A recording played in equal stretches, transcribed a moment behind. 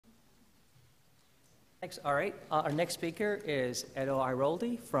Thanks. All right. Our next speaker is Edoardo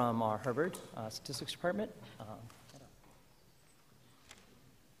Airoldi from our Harvard Statistics Department.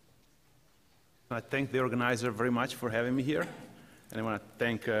 I thank the organizer very much for having me here. And I want to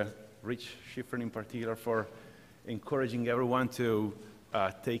thank Rich Schifrin in particular for encouraging everyone to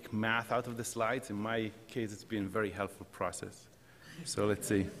take math out of the slides. In my case, it's been a very helpful process. So let's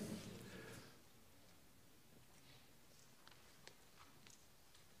see.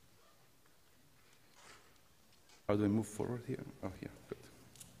 How do I move forward here? Oh, here, good.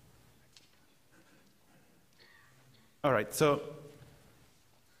 All right, so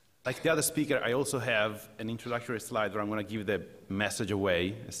like the other speaker, I also have an introductory slide where I'm going to give the message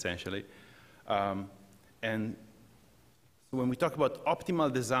away, essentially. And so when we talk about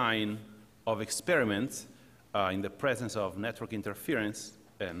optimal design of experiments in the presence of network interference,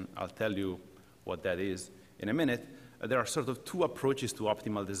 and I'll tell you what that is in a minute, there are sort of two approaches to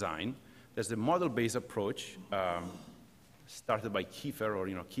optimal design. There's the model-based approach started by Kiefer, or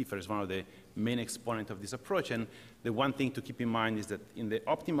Kiefer is one of the main exponents of this approach. And the one thing to keep in mind is that in the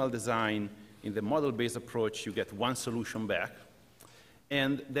optimal design, in the model-based approach, you get one solution back.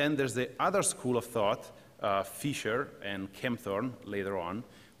 And then there's the other school of thought, Fisher and Kempthorne later on,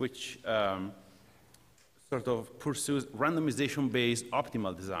 which sort of pursues randomization-based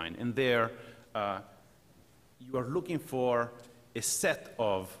optimal design. And there, you are looking for a set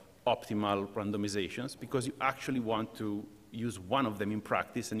of optimal randomizations because you actually want to use one of them in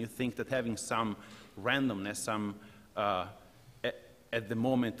practice, and you think that having some randomness, some at the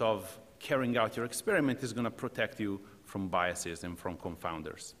moment of carrying out your experiment is going to protect you from biases and from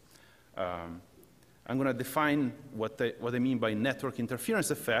confounders. I'm going to define what I mean by network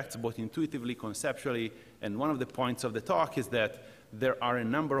interference effects, both intuitively, conceptually, and one of the points of the talk is that there are a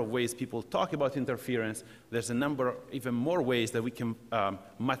number of ways people talk about interference. There's a number, even more ways that we can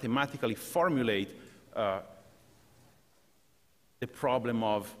mathematically formulate the problem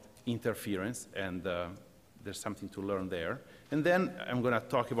of interference, and there's something to learn there. And then I'm going to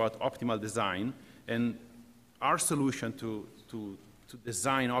talk about optimal design, and our solution to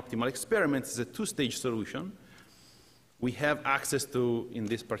design optimal experiments is a two-stage solution. We have access to, in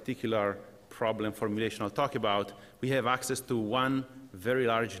this particular problem formulation I'll talk about, we have access to one very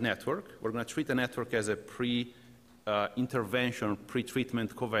large network. We're going to treat a network as a pre-intervention,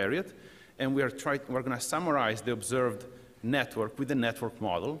 pre-treatment covariate, and we're going to summarize the observed network with the network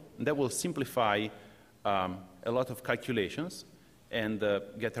model, and that will simplify a lot of calculations and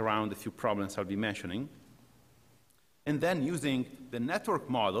get around a few problems I'll be mentioning. And then using the network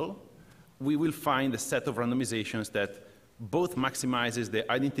model, we will find a set of randomizations that both maximizes the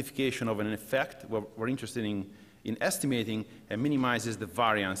identification of an effect we're interested in estimating and minimizes the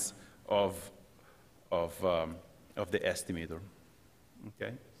variance of the estimator.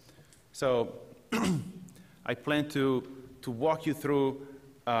 Okay? So I plan to walk you through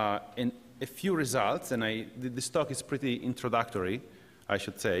a few results, and this talk is pretty introductory, I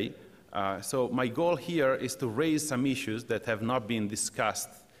should say. So my goal here is to raise some issues that have not been discussed,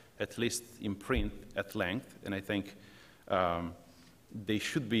 at least in print, at length, and I think they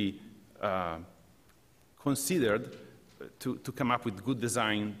should be considered to come up with good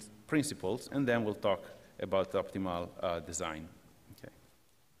design principles, and then we'll talk about optimal design. Okay.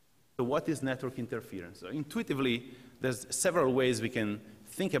 So what is network interference? So intuitively, there's several ways we can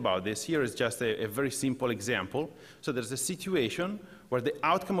think about this. Here is just a very simple example. So there's a situation where the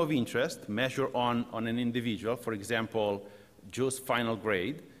outcome of interest measured on an individual, for example, Joe's final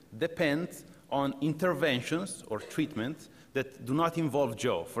grade, depends on interventions or treatments that do not involve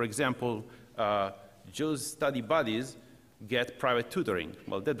Joe. For example, Joe's study buddies get private tutoring.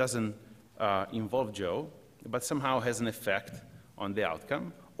 Well, that doesn't involve Joe, but somehow has an effect on the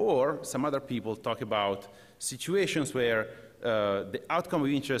outcome. Or some other people talk about situations where the outcome of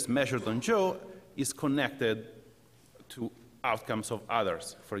interest measured on Joe is connected to outcomes of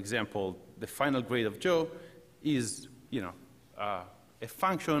others. For example, the final grade of Joe is, a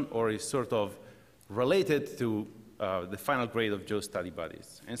function or is sort of related to the final grade of Joe's study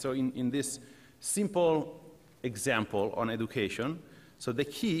buddies. And so in this simple example on education, so the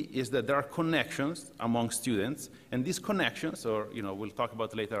key is that there are connections among students, and these connections, or we'll talk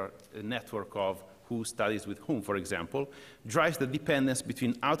about later a network of who studies with whom, for example, drives the dependence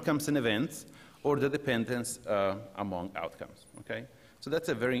between outcomes and events, or the dependence among outcomes, okay? So that's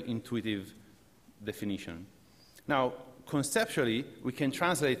a very intuitive definition. Now, conceptually, we can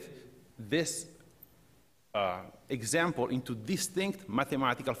translate this example into distinct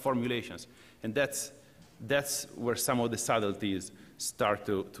mathematical formulations, and that's where some of the subtleties start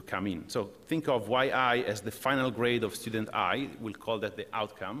to come in. So think of yi as the final grade of student I, we'll call that the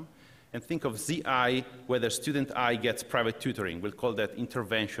outcome, and think of Zi, whether student I gets private tutoring. We'll call that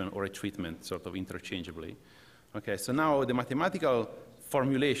intervention or a treatment, sort of interchangeably. Okay, so now the mathematical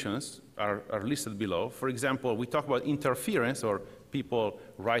formulations are listed below. For example, we talk about interference, or people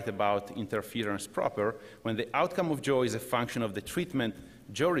write about interference proper, when the outcome of Joe is a function of the treatment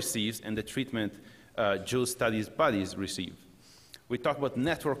Joe receives and the treatment Joe's studies buddies receive. We talk about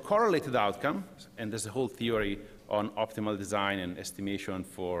network correlated outcomes, and there's a whole theory on optimal design and estimation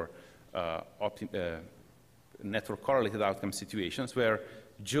for network correlated outcome situations, where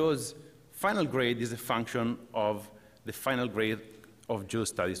Joe's final grade is a function of the final grade of Joe's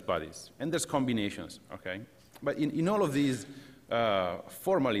studies buddies. And there's combinations, okay? But in all of these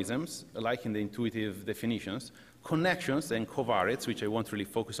formalisms, like in the intuitive definitions, connections and covariates, which I won't really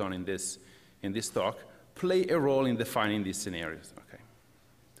focus on in this talk, play a role in defining these scenarios, okay?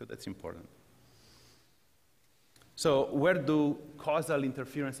 So that's important. So where do causal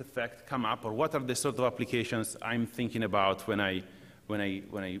interference effects come up, or what are the sort of applications I'm thinking about when I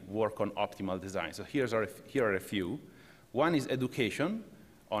work on optimal design? So here are a few. One is education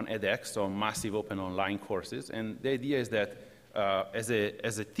on edX, so massive open online courses. And the idea is that as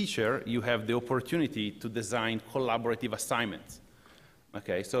a teacher, you have the opportunity to design collaborative assignments.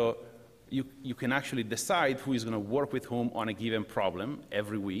 Okay, so you can actually decide who is going to work with whom on a given problem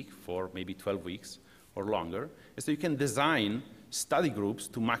every week for maybe 12 weeks or longer. And so you can design study groups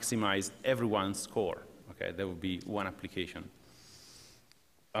to maximize everyone's score. Okay, that would be one application.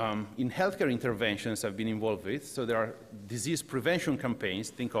 In healthcare interventions I've been involved with, so there are disease prevention campaigns.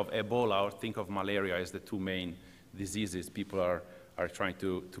 Think of Ebola or think of malaria as the two main diseases people are trying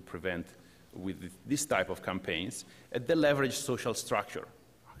to prevent with this type of campaigns. And they leverage social structure,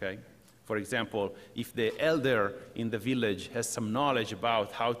 okay? For example, if the elder in the village has some knowledge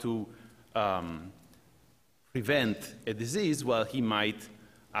about how to prevent a disease, well, he might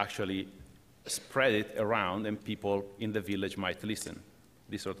actually spread it around and people in the village might listen.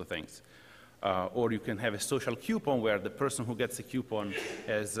 These sort of things. Or you can have a social coupon where the person who gets a coupon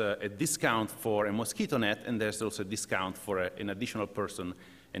has a discount for a mosquito net, and there's also a discount for an additional person,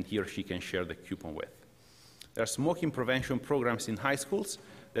 and he or she can share the coupon with. There are smoking prevention programs in high schools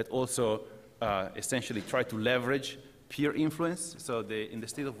that also essentially try to leverage peer influence. So in the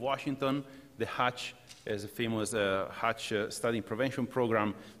state of Washington, the Hatch is a famous Hatch study prevention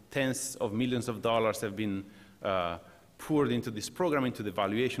program. Tens of millions of dollars have been poured into this program, into the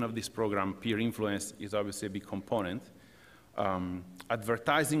evaluation of this program. Peer influence is obviously a big component.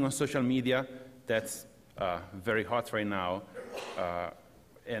 Advertising on social media, that's very hot right now.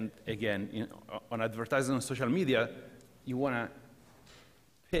 And again, on advertising on social media, you want to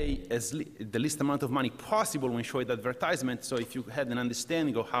pay the least amount of money possible when showing the advertisement. So if you had an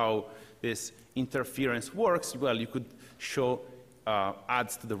understanding of how this interference works, well, you could show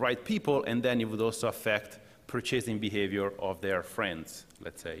ads to the right people, and then it would also affect purchasing behavior of their friends,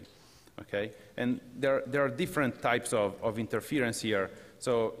 let's say, okay? And there are different types of interference here.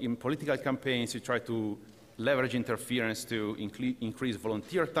 So in political campaigns, you try to leverage interference to increase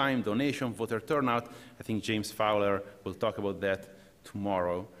volunteer time, donation, voter turnout. I think James Fowler will talk about that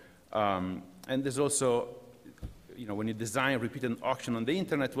tomorrow. And there's also, you know, when you design repeated auction on the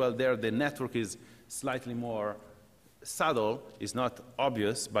internet, well, there the network is slightly more subtle. It's not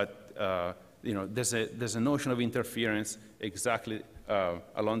obvious, but you know, there's a notion of interference exactly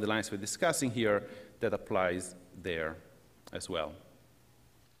along the lines we're discussing here that applies there as well.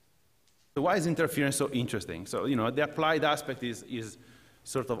 So why is interference so interesting? So, you know, the applied aspect is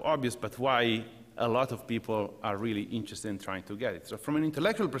sort of obvious, but why a lot of people are really interested in trying to get it? So from an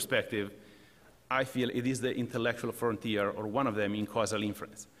intellectual perspective, I feel it is the intellectual frontier, or one of them, in causal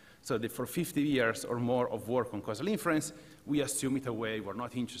inference. So for 50 years or more of work on causal inference, we assume it away, we're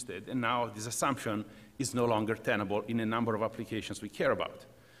not interested, and now this assumption is no longer tenable in a number of applications we care about.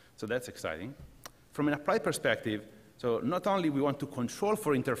 So that's exciting. From an applied perspective, so not only we want to control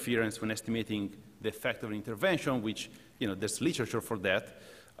for interference when estimating the effect of an intervention, which, you know, there's literature for that,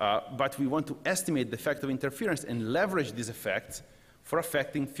 but we want to estimate the effect of interference and leverage these effects for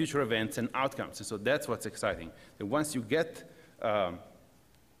affecting future events and outcomes. And so that's what's exciting. And once you get,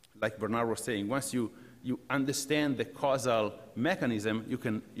 like Bernard was saying, once you understand the causal mechanism, you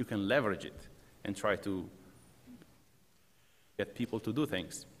can leverage it and try to get people to do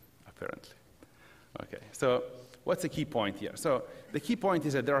things, apparently. Okay, so what's the key point here? So the key point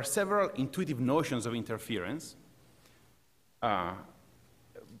is that there are several intuitive notions of interference,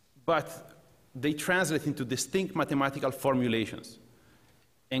 but they translate into distinct mathematical formulations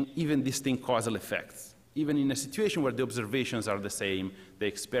and even distinct causal effects, even in a situation where the observations are the same, the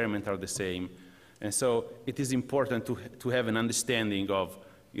experiments are the same. And so it is important to have an understanding of,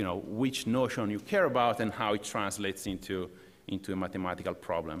 which notion you care about and how it translates into a mathematical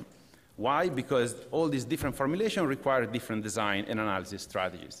problem. Why? Because all these different formulations require different design and analysis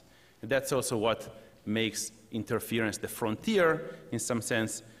strategies. And that's also what makes interference the frontier in some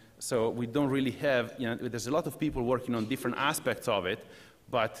sense. So we don't really have, there's a lot of people working on different aspects of it,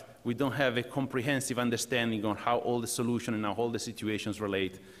 but we don't have a comprehensive understanding on how all the solutions and how all the situations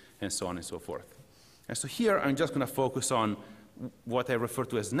relate, and so on and so forth. And so here I'm just going to focus on what I refer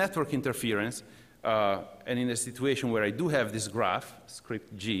to as network interference, and in a situation where I do have this graph,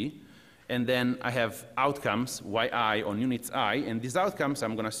 script G, and then I have outcomes, yi on units I, and these outcomes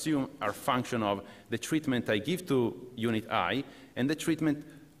I'm going to assume are function of the treatment I give to unit I and the treatment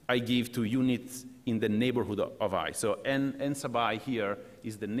I give to units in the neighborhood of I. So n sub I here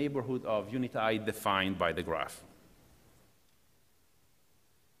is the neighborhood of unit I defined by the graph.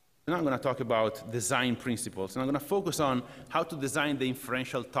 Now I'm going to talk about design principles, and I'm going to focus on how to design the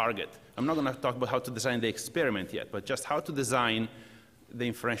inferential target. I'm not going to talk about how to design the experiment yet, but just how to design the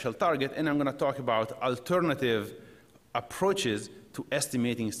inferential target, and I'm going to talk about alternative approaches to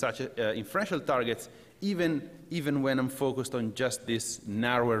estimating such inferential targets, even when I'm focused on just this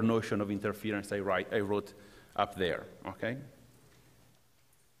narrower notion of interference I wrote up there, okay?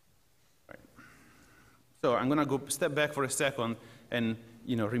 Right. So I'm going to go step back for a second and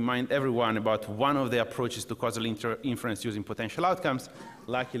remind everyone about one of the approaches to causal inference using potential outcomes.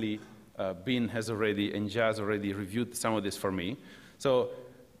 Luckily, Bin has already, and Jazz already reviewed some of this for me. So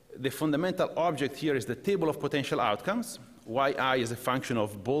the fundamental object here is the table of potential outcomes. Yi is a function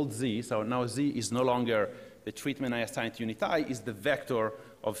of bold z, so now z is no longer the treatment I assign to unit I, is the vector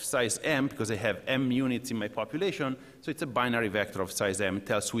of size m, because I have m units in my population, so it's a binary vector of size m, it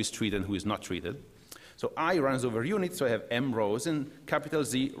tells who is treated and who is not treated. So I runs over units, so I have m rows, and capital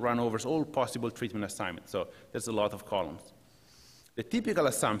Z run over all possible treatment assignments, so there's a lot of columns. The typical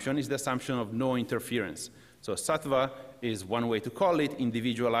assumption is the assumption of no interference. So sattva is one way to call it,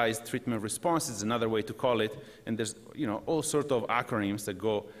 individualized treatment response is another way to call it, and there's all sorts of acronyms that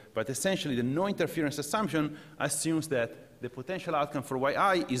go, but essentially the no interference assumption assumes that the potential outcome for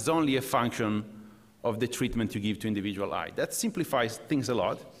yi is only a function of the treatment you give to individual I. That simplifies things a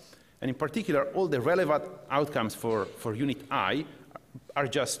lot, and in particular all the relevant outcomes for unit I are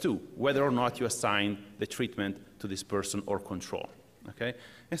just two, whether or not you assign the treatment to this person or control. Okay?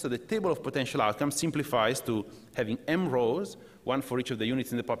 And so the table of potential outcomes simplifies to having m rows, one for each of the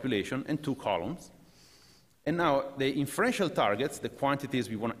units in the population, and two columns. And now the inferential targets, the quantities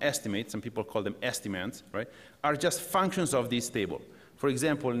we want to estimate, some people call them estimates, right, are just functions of this table. For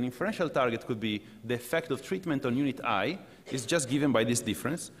example, an inferential target could be the effect of treatment on unit I is just given by this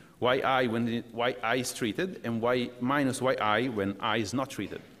difference, yi when yi is treated, and y minus yi when I is not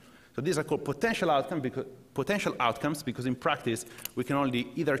treated. So these are called potential outcomes because in practice we can only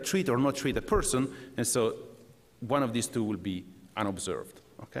either treat or not treat a person, and so one of these two will be unobserved.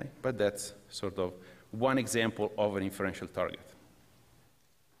 Okay? But that's sort of one example of an inferential target.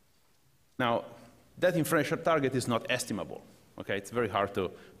 Now, that inferential target is not estimable. Okay? It's very hard to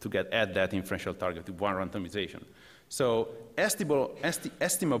get at that inferential target with one randomization. So estimable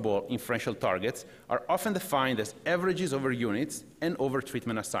inferential targets are often defined as averages over units and over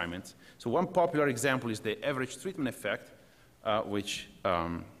treatment assignments. So one popular example is the average treatment effect, which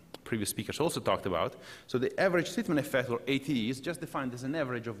previous speakers also talked about. So the average treatment effect, or ATE, is just defined as an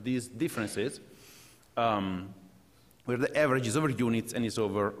average of these differences, where the average is over units and is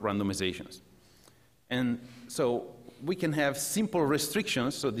over randomizations. And so we can have simple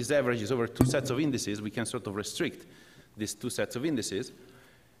restrictions. So this average is over two sets of indices. We can sort of restrict these two sets of indices.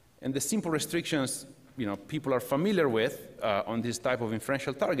 And the simple restrictions people are familiar with on this type of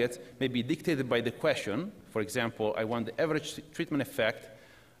inferential targets may be dictated by the question. For example, I want the average treatment effect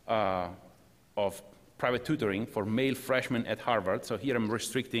of private tutoring for male freshmen at Harvard. So here I'm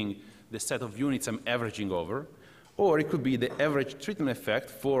restricting the set of units I'm averaging over. Or it could be the average treatment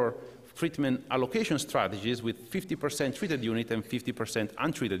effect for treatment allocation strategies with 50% treated unit and 50%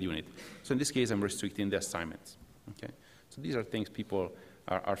 untreated unit. So in this case, I'm restricting the assignments. Okay? So these are things people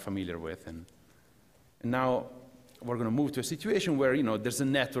are familiar with. And now we're going to move to a situation where there's a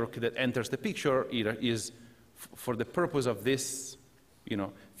network that enters the picture. Either is, for the purpose of this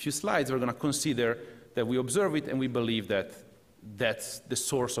few slides, we're going to consider that we observe it and we believe that that's the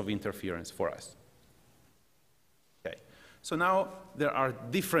source of interference for us. Okay. So now there are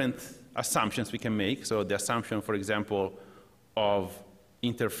different assumptions we can make. So the assumption, for example, of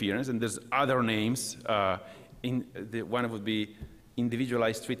interference, and there's other names. One would be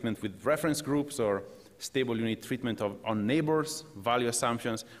individualized treatment with reference groups or stable unit treatment on neighbors, value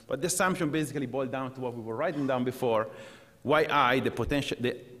assumptions. But the assumption basically boiled down to what we were writing down before, yi, the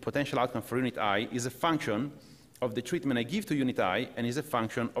potential outcome for unit I, is a function of the treatment I give to unit I, and is a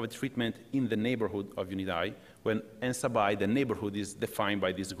function of a treatment in the neighborhood of unit I, when n sub I, the neighborhood, is defined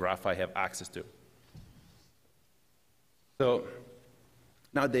by this graph I have access to. So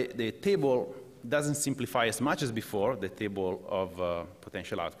now the table doesn't simplify as much as before, the table of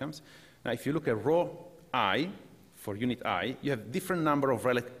potential outcomes. Now if you look at rho I, for unit I, you have different number of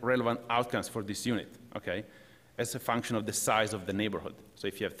relevant outcomes for this unit, okay, as a function of the size of the neighborhood. So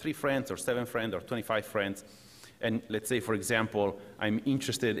if you have 3 friends or 7 friends or 25 friends, and let's say, for example, I'm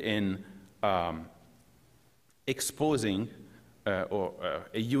interested in exposing a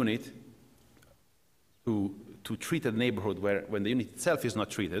unit to treated neighborhood when the unit itself is not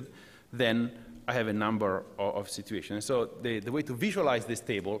treated, then I have a number of situations. So the way to visualize this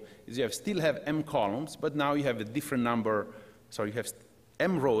table is you still have m columns, but now you have a different number. So you have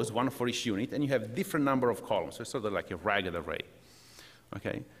m rows, one for each unit, and you have different number of columns. So it's sort of like a ragged array.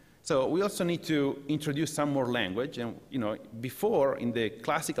 Okay. So we also need to introduce some more language. And before, in the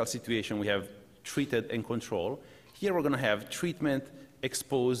classical situation, we have treated and control. Here we're going to have treatment,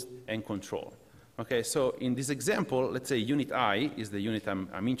 exposed, and control. Okay. So in this example, let's say unit I is the unit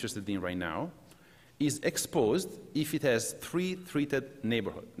I'm interested in right now, is exposed if it has 3 treated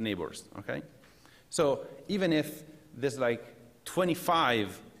neighbors, okay? So even if there's like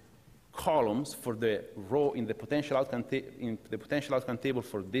 25 columns for the row in the potential outcome, table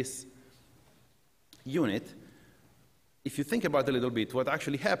for this unit, if you think about it a little bit, what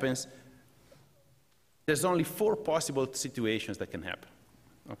actually happens, there's only 4 possible situations that can happen,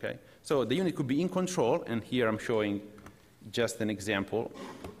 okay? So the unit could be in control, and here I'm showing just an example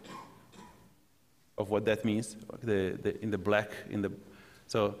of what that means, in the black.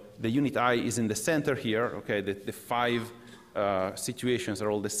 So the unit I is in the center here. Okay, the 5 situations are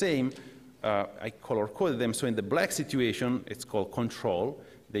all the same. I color-coded them. So in the black situation, it's called control.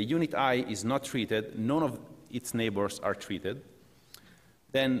 The unit I is not treated. None of its neighbors are treated.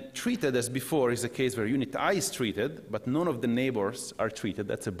 Then treated, as before, is a case where unit I is treated, but none of the neighbors are treated.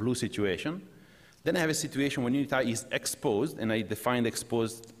 That's a blue situation. Then I have a situation when unit I is exposed, and I defined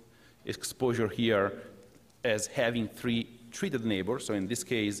exposure here as having 3 treated neighbors. So in this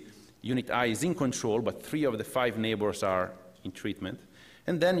case, unit I is in control, but 3 of the 5 neighbors are in treatment.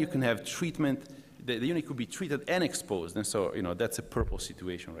 And then you can have treatment, the unit could be treated and exposed. And so, that's a purple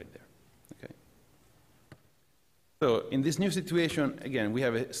situation right there. Okay. So in this new situation, again, we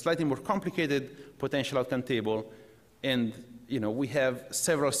have a slightly more complicated potential outcome table. And, we have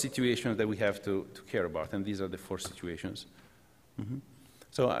several situations that we have to care about. And these are the 4 situations. Mm-hmm.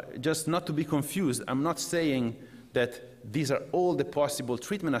 So just not to be confused, I'm not saying that these are all the possible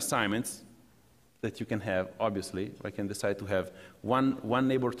treatment assignments that you can have, obviously. I can decide to have one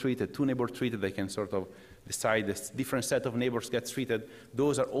neighbor treated, 2 neighbors treated. I can sort of decide this different set of neighbors gets treated.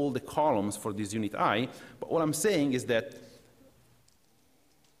 Those are all the columns for this unit I. But what I'm saying is that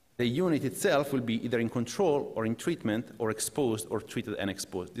the unit itself will be either in control or in treatment or exposed or treated and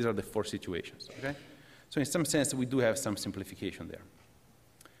exposed. These are the 4 situations, okay? So in some sense, we do have some simplification there.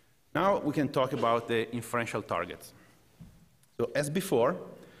 Now we can talk about the inferential targets. So as before,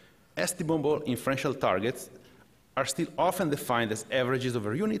 estimable inferential targets are still often defined as averages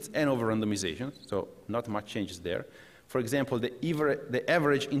over units and over randomizations, so not much changes there. For example, the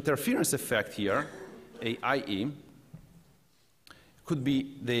average interference effect here, AIE, could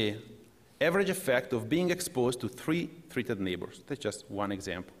be the average effect of being exposed to 3 treated neighbors. That's just one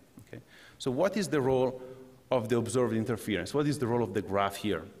example. Okay? So what is the role of the observed interference? What is the role of the graph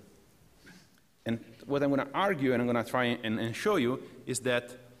here? And what I'm going to argue, and I'm going to try and show you, is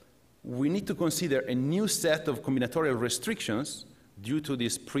that we need to consider a new set of combinatorial restrictions due to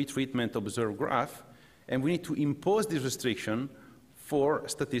this pre-treatment observed graph, and we need to impose this restriction for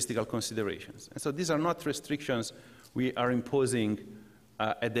statistical considerations. And so these are not restrictions we are imposing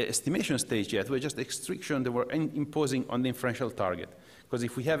at the estimation stage yet. We're just a restriction that we're imposing on the inferential target. Because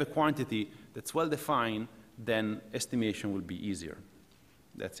if we have a quantity that's well-defined, then estimation will be easier.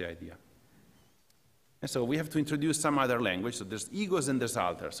 That's the idea. And so we have to introduce some other language. So there's egos and there's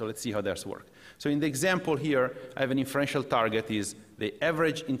alters. So let's see how this works. So in the example here, I have an inferential target is the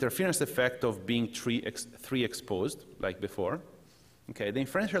average interference effect of being 3 exposed, like before. Okay, the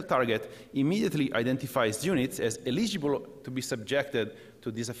inferential target immediately identifies units as eligible to be subjected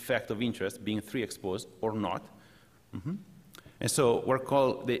to this effect of interest, being 3 exposed or not. Mm-hmm. And so we're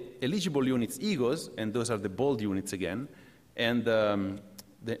called the eligible units egos, and those are the bold units again. And the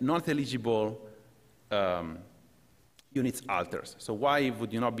not eligible units alters. So why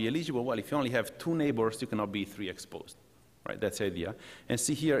would you not be eligible? Well, if you only have 2 neighbors, you cannot be 3 exposed. Right? That's the idea. And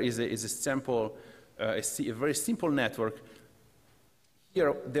see here is a sample, a very simple network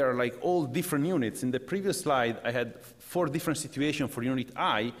here, they are like all different units. In the previous slide, I had 4 different situations for unit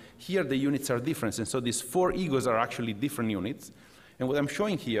I. Here, the units are different. And so these 4 egos are actually different units. And what I'm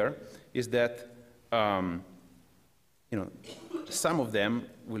showing here is that some of them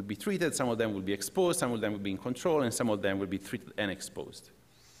will be treated, some of them will be exposed, some of them will be in control, and some of them will be treated and exposed.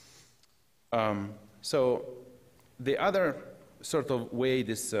 So the other sort of way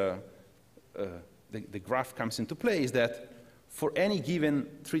this, the graph comes into play is that for any given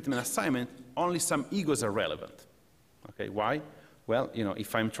treatment assignment, only some egos are relevant. Okay, why? Well,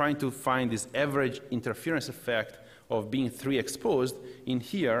 if I'm trying to find this average interference effect of being 3 exposed, in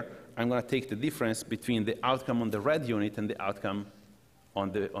here, I'm going to take the difference between the outcome on the red unit and the outcome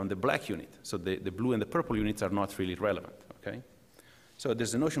on the black unit. So the blue and the purple units are not really relevant. Okay? So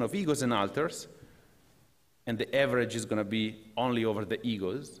there's a notion of egos and alters, and the average is going to be only over the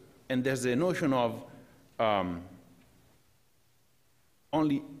egos. And there's a notion of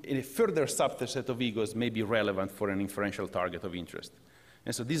only a further subset of egos may be relevant for an inferential target of interest.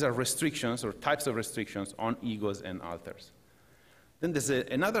 And so these are restrictions or types of restrictions on egos and alters. Then there's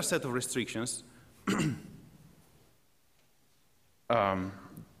another set of restrictions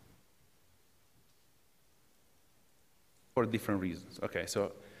for different reasons. Okay,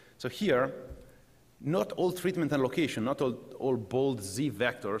 so here, not all treatment and location, not all bold Z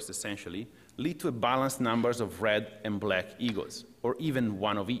vectors, essentially, lead to balanced numbers of red and black egos, or even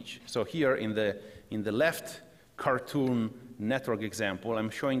one of each. So here in the left cartoon network example,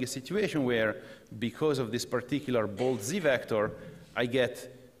 I'm showing a situation where, because of this particular bold Z vector, I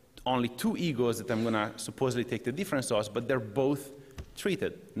get only 2 egos that I'm going to supposedly take the difference of, but they're both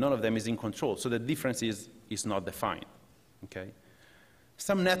treated. None of them is in control, so the difference is not defined. Okay?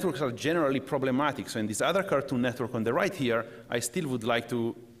 Some networks are generally problematic. So in this other cartoon network on the right here, I still would like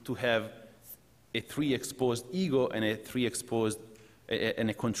to have a 3 exposed ego and a 3 exposed and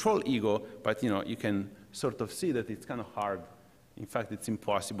a control ego, but you can sort of see that it's kind of hard. In fact, it's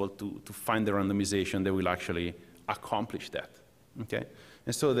impossible to find the randomization that will actually accomplish that. Okay?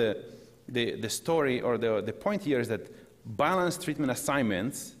 And so the story or the point here is that balanced treatment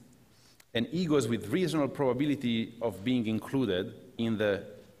assignments and egos with reasonable probability of being included in the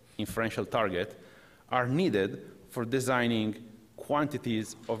inferential target are needed for designing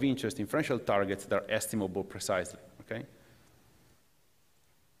quantities of interest inferential targets that are estimable precisely. Okay?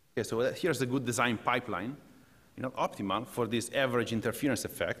 Okay, so here's a good design pipeline, optimal for this average interference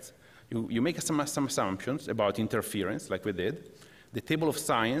effect. You make some assumptions about interference, like we did. The table of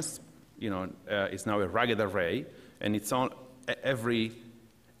science, is now a ragged array, and it's on every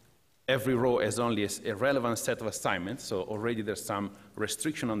row has only a relevant set of assignments. So already there's some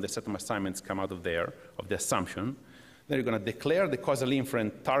restriction on the set of assignments come out of there, of the assumption. Then you're going to declare the causal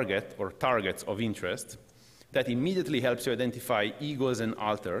inference target or targets of interest. That immediately helps you identify egos and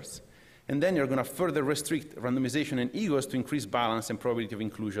alters. And then you're going to further restrict randomization and egos to increase balance and probability of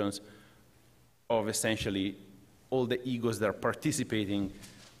inclusions of essentially all the egos that are participating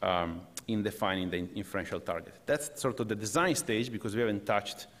in defining the inferential target. That's sort of the design stage, because we haven't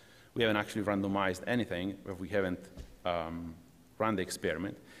actually randomized anything, we haven't run the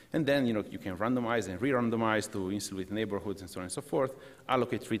experiment. And then you can randomize and re-randomize to insulate neighborhoods and so on and so forth,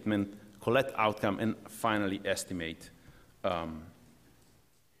 allocate treatment, collect outcome, and finally estimate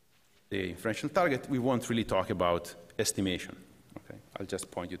the inferential target. We won't really talk about estimation. Okay? I'll just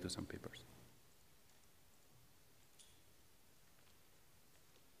point you to some papers.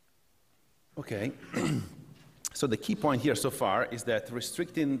 Okay. So the key point here so far is that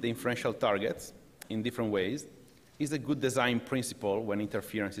restricting the inferential targets in different ways is a good design principle when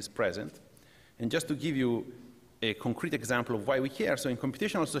interference is present. And just to give you a concrete example of why we care, so in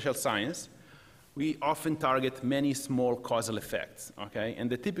computational social science, we often target many small causal effects, okay? And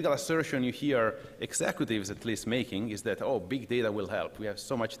the typical assertion you hear executives at least making is that, oh, big data will help. We have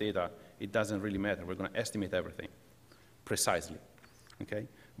so much data, it doesn't really matter. We're going to estimate everything precisely, okay?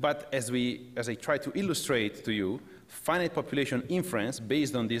 But as I try to illustrate to you, finite population inference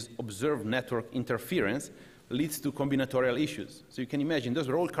based on this observed network interference leads to combinatorial issues. So you can imagine those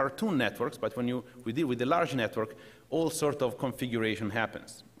are all cartoon networks, but when we deal with the large network, all sort of configuration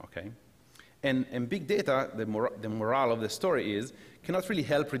happens, okay? And big data, the morale of the story is, cannot really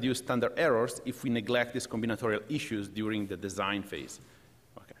help reduce standard errors if we neglect these combinatorial issues during the design phase.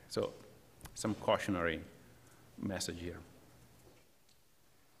 Okay, so some cautionary message here.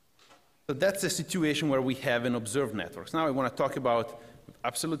 So that's a situation where we have an observed network. Now I want to talk about,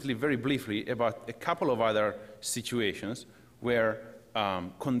 absolutely very briefly, about a couple of other situations where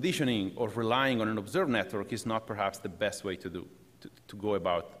conditioning or relying on an observed network is not perhaps the best way to go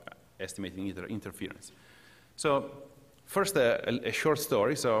about estimating interference. So first, a short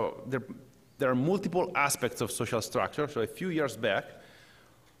story. So there are multiple aspects of social structure. So a few years back,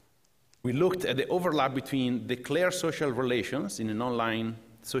 we looked at the overlap between declared social relations in an online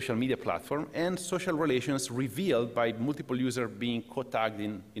social media platform and social relations revealed by multiple users being co-tagged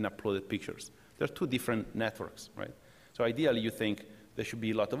in uploaded pictures. There are two different networks, right? So ideally, you think there should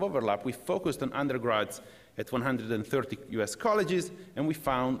be a lot of overlap. We focused on undergrads at 130 US colleges, and we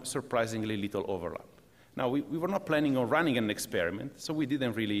found surprisingly little overlap. Now, we were not planning on running an experiment, so we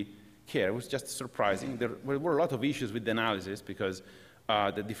didn't really care. It was just surprising. There were a lot of issues with the analysis because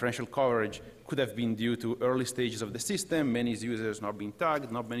the differential coverage could have been due to early stages of the system, many users not being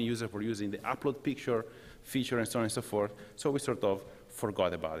tagged, not many users were using the upload picture feature, and so on and so forth. So we sort of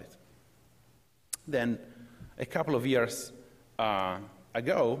forgot about it. Then, a couple of years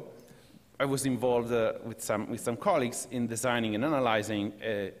ago, I was involved with some colleagues in designing and analyzing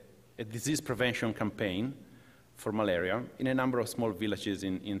a disease prevention campaign for malaria in a number of small villages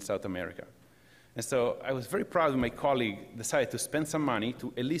in South America. And so I was very proud when my colleague decided to spend some money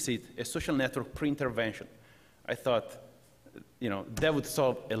to elicit a social network pre-intervention. I thought, that would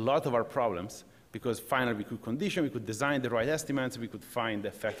solve a lot of our problems because finally we could condition, we could design the right estimates, we could find the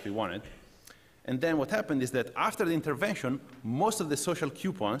effect we wanted. And then what happened is that after the intervention, most of the social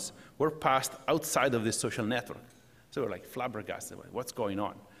coupons were passed outside of this social network. So we're like flabbergasted, what's going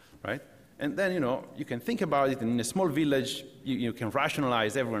on, right? And then, you can think about it, and in a small village, you can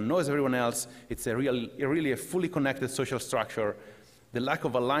rationalize, everyone knows everyone else, it's really a fully connected social structure. The lack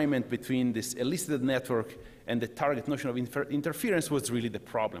of alignment between this elicited network and the target notion of interference was really the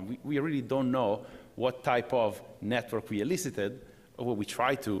problem. We really don't know what type of network we elicited, or we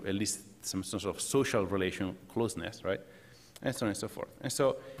tried to elicit some sort of social relation closeness, right? And so on and so forth. And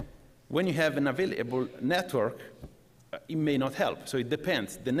so when you have an available network, it may not help. So it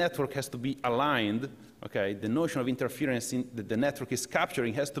depends. The network has to be aligned, okay? The notion of interference that the network is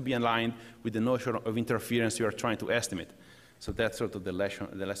capturing has to be aligned with the notion of interference you are trying to estimate. So that's sort of the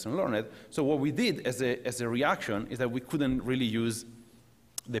lesson learned. So what we did as a reaction is that we couldn't really use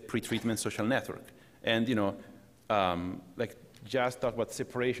the pretreatment social network. And, just talk about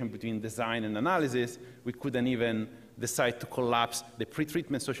separation between design and analysis, we couldn't even decide to collapse the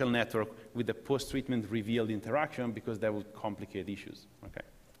pretreatment social network with the post-treatment revealed interaction because that would complicate issues, okay?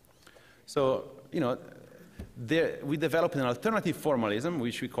 So, we developed an alternative formalism,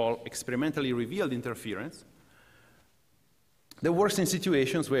 which we call experimentally revealed interference, that works in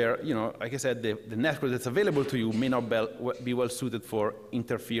situations where, like I said, the network that's available to you may not be well suited for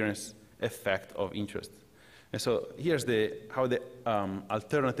interference effect of interest. And so here's how the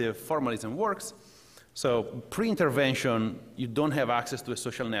alternative formalism works. So pre-intervention, you don't have access to a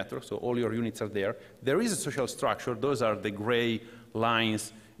social network, so all your units are there. There is a social structure. Those are the gray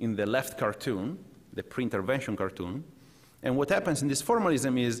lines in the left cartoon, the pre-intervention cartoon. And what happens in this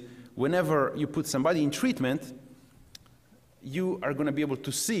formalism is whenever you put somebody in treatment, you are going to be able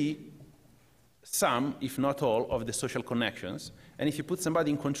to see some, if not all, of the social connections. And if you put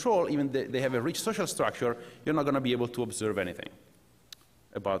somebody in control, even they have a rich social structure, you're not going to be able to observe anything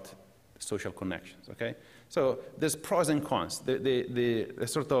about social connections, okay? So there's pros and cons.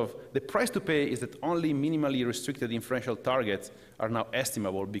 The price to pay is that only minimally restricted inferential targets are now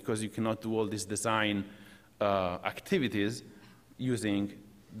estimable because you cannot do all these design activities using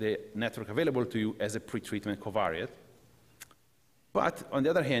the network available to you as a pretreatment covariate. But on the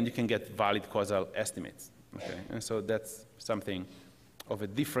other hand, you can get valid causal estimates, okay? And so that's something of a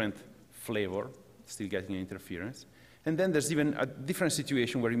different flavor, still getting interference. And then there's even a different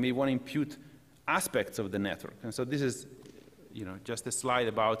situation where you may want to impute aspects of the network. And so this is, just a slide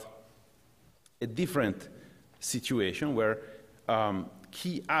about a different situation where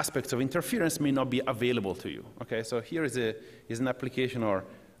key aspects of interference may not be available to you. Okay, so here is an application or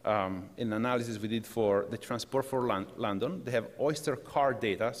an analysis we did for the Transport for London. They have Oyster card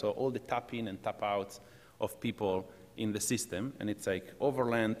data, so all the tap-in and tap-outs of people in the system, and it's like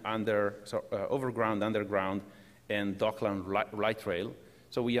overground, underground, and Dockland light rail.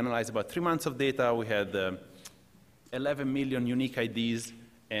 So we analyzed about 3 months of data. We had 11 million unique IDs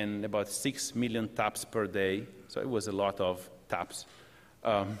and about 6 million taps per day. So it was a lot of taps.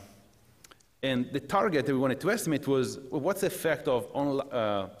 And the target that we wanted to estimate was, well, what's the effect of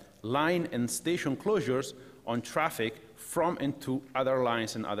line and station closures on traffic from and to other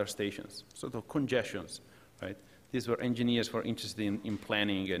lines and other stations, sort of congestions, right? These were engineers who were interested in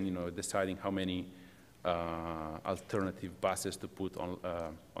planning and deciding how many alternative buses to put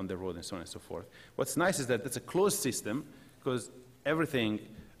on the road and so on and so forth. What's nice is that it's a closed system because everything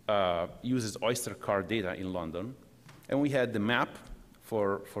uses Oyster card data in London. And we had the map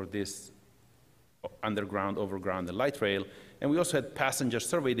for this underground, overground, and light rail. And we also had passenger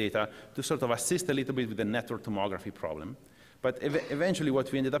survey data to sort of assist a little bit with the network tomography problem. But eventually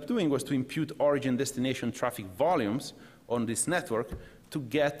what we ended up doing was to impute origin-destination traffic volumes on this network to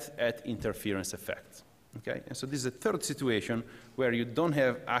get at interference effects. Okay? And so this is a third situation where you don't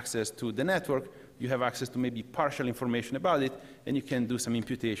have access to the network, you have access to maybe partial information about it, and you can do some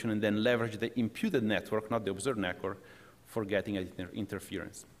imputation and then leverage the imputed network, not the observed network, for getting at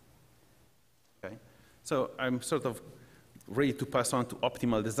interference. Okay? So I'm sort of ready to pass on to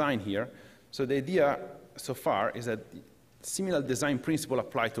optimal design here. So the idea so far is that similar design principle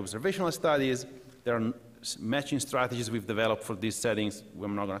apply to observational studies. There are matching strategies we've developed for these settings we're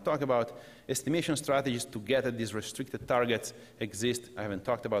not going to talk about. Estimation strategies to get at these restricted targets exist. I haven't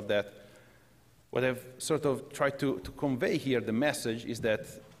talked about that. What I've sort of tried to convey here, the message, is that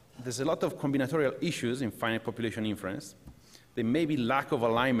there's a lot of combinatorial issues in finite population inference. There may be lack of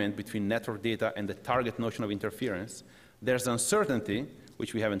alignment between network data and the target notion of interference. There's uncertainty,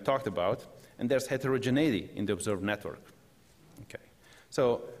 which we haven't talked about, and there's heterogeneity in the observed network. Okay.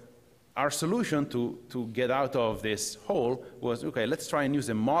 So our solution to get out of this hole was, okay, let's try and use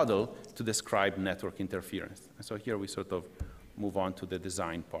a model to describe network interference. And so here we sort of move on to the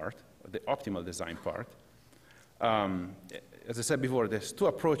design part, the optimal design part. As I said before, there's two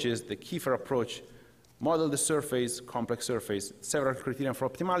approaches. The Kiefer approach, model the surface, complex surface, several criteria for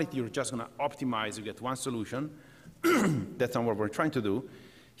optimality. You're just going to optimize, you get one solution. That's not what we're trying to do.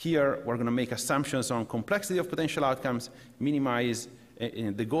 Here, we're going to make assumptions on complexity of potential outcomes, minimize,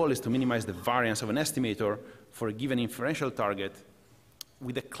 the goal is to minimize the variance of an estimator for a given inferential target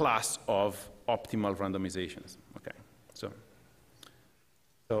with a class of optimal randomizations. Okay, so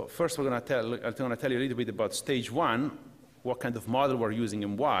first I'm going to tell you a little bit about stage one, what kind of model we're using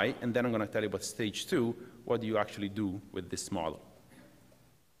and why, and then I'm going to tell you about stage two, what do you actually do with this model.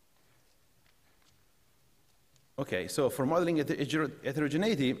 Okay, so for modeling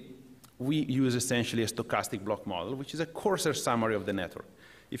heterogeneity, we use essentially a stochastic block model, which is a coarser summary of the network.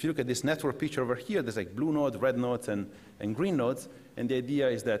 If you look at this network picture over here, there's like blue nodes, red nodes, and green nodes. And the idea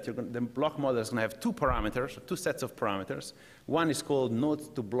is that the block model is going to have two parameters, two sets of parameters. One is called nodes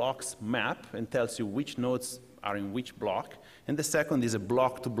to blocks map and tells you which nodes are in which block. And the second is a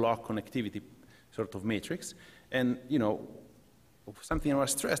block-to-block connectivity sort of matrix. And, you know, something I want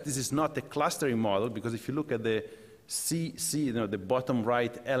to stress, this is not a clustering model, because if you look at the the bottom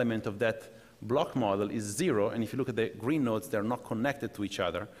right element of that block model is 0, and if you look at the green nodes, they're not connected to each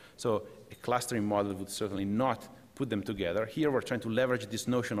other. So a clustering model would certainly not put them together. Here we're trying to leverage this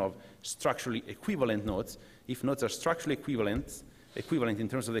notion of structurally equivalent nodes. If nodes are structurally equivalent in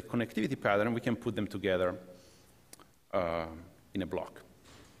terms of the connectivity pattern, we can put them together in a block.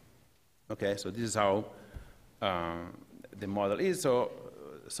 Okay, so this is how the model is. So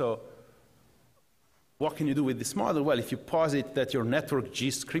what can you do with this model? Well, if you posit that your network G,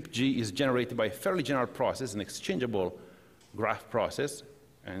 script G, is generated by a fairly general process, an exchangeable graph process,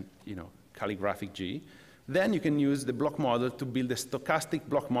 and calligraphic G, then you can use the block model to build a stochastic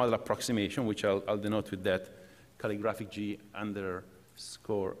block model approximation, which I'll denote with that calligraphic G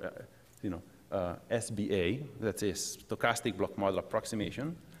underscore SBA. That's a stochastic block model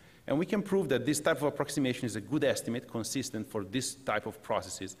approximation. And we can prove that this type of approximation is a good estimate consistent for this type of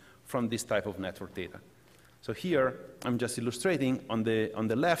processes from this type of network data. So here, I'm just illustrating on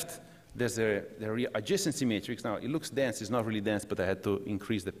the left, there's the adjacency matrix. Now, it looks dense. It's not really dense, but I had to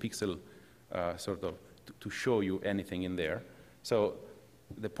increase the pixel sort of to show you anything in there. So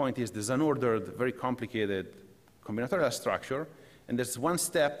the point is there's an unordered, very complicated combinatorial structure. And there's one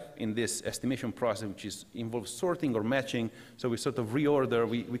step in this estimation process which involves sorting or matching. So we sort of reorder,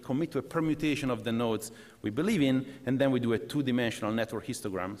 we commit to a permutation of the nodes we believe in, and then we do a two-dimensional network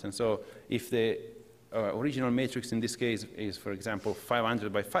histograms. And so if the original matrix in this case is, for example,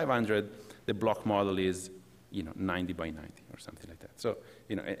 500 by 500, the block model is 90 by 90 or something like that. So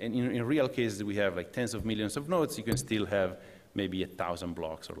and in real cases, we have like tens of millions of nodes. You can still have maybe 1,000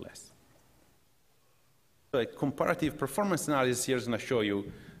 blocks or less. So a comparative performance analysis here is going to show you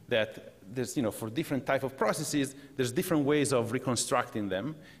that there's, for different type of processes, there's different ways of reconstructing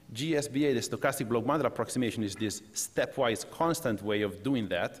them. GSBA, the stochastic block model approximation, is this stepwise constant way of doing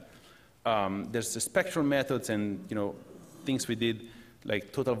that. There's the spectral methods and things we did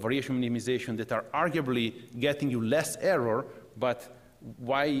like total variation minimization that are arguably getting you less error, but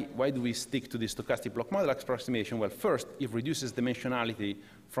why do we stick to the stochastic block model approximation? Well, first, it reduces dimensionality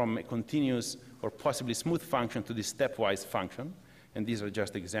from a continuous or possibly smooth function to this stepwise function, and these are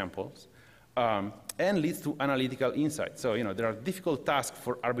just examples, and leads to analytical insight. So, there are difficult tasks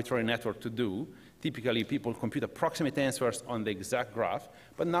for arbitrary network to do. typically people compute approximate answers on the exact graph,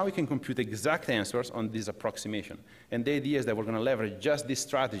 but now we can compute exact answers on this approximation. And the idea is that we're going to leverage just this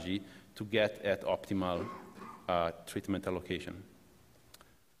strategy to get at optimal treatment allocation.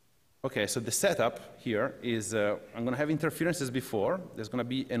 Okay, so the setup here is I'm going to have interferences before. There's going to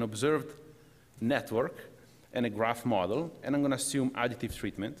be an observed network and a graph model, and I'm going to assume additive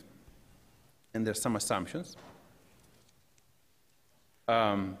treatment. And there's some assumptions.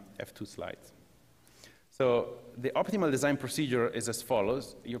 I have 2 slides. So the optimal design procedure is as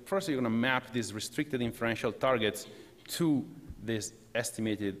follows. First, you're going to map these restricted inferential targets to this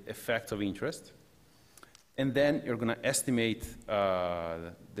estimated effects of interest. And then you're going to estimate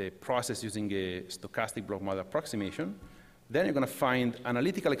the process using a stochastic block model approximation. Then you're going to find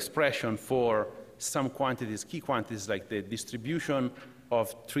analytical expression for some quantities, key quantities, like the distribution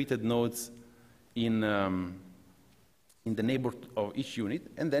of treated nodes in the neighborhood of each unit.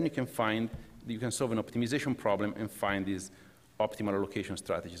 And then you can solve an optimization problem and find these optimal allocation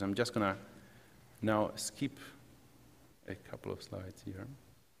strategies. I'm just going to now skip a couple of slides here.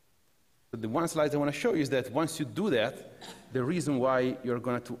 The one slide I want to show you is that once you do that, the reason why you're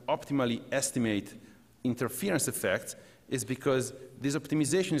going to optimally estimate interference effects is because this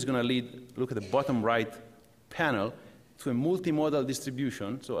optimization is going to lead, look at the bottom right panel, to a multimodal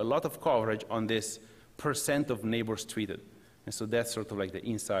distribution, so a lot of coverage on this % of neighbors treated. And so that's sort of like the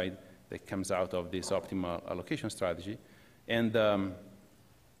insight that comes out of this optimal allocation strategy. And I'm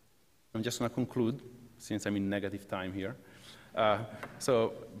just going to conclude, since I'm in negative time here.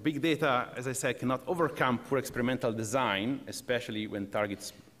 So big data, as I said, cannot overcome poor experimental design, especially when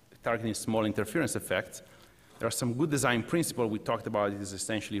targeting small interference effects. There are some good design principles we talked about. It is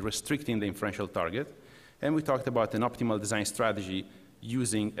essentially restricting the inferential target. And we talked about an optimal design strategy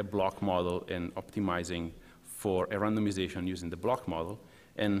using a block model and optimizing for a randomization using the block model.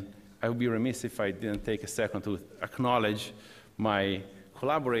 And I would be remiss if I didn't take a second to acknowledge my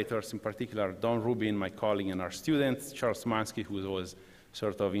collaborators, in particular Don Rubin, my colleague, and our students, Charles Mansky, who was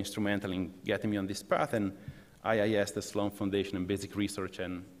sort of instrumental in getting me on this path, and IIS, the Sloan Foundation, and Basic Research,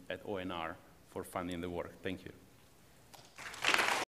 and at ONR for funding the work. Thank you.